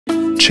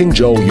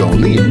Qingzhou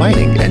Yongli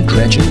Mining and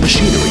Dredging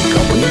Machinery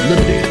Company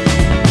Limited,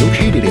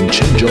 located in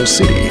Qingzhou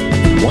City,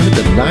 one of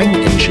the 9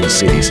 ancient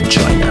cities in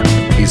China,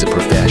 is a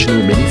professional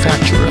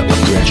manufacturer of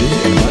dredging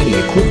and mining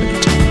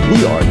equipment.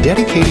 We are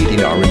dedicated in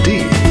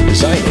R&D,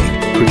 designing,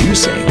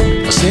 producing,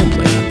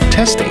 assembling,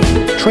 testing,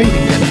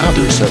 training, and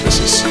other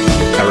services.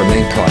 Our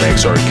main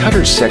products are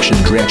cutter section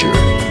dredger,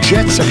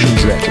 jet section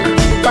dredger,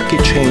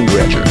 bucket chain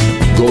dredger,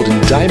 golden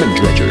diamond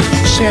dredger,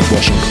 sand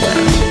washing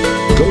plant,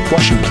 goat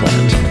washing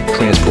plant,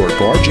 transport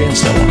barge, and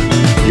so on.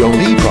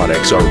 Yongli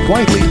products are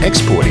widely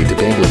exported to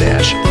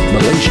Bangladesh,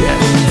 Malaysia,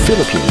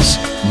 Philippines,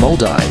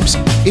 Maldives,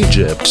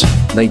 Egypt,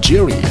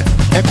 Nigeria,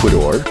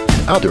 Ecuador,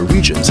 and other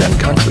regions and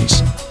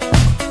countries.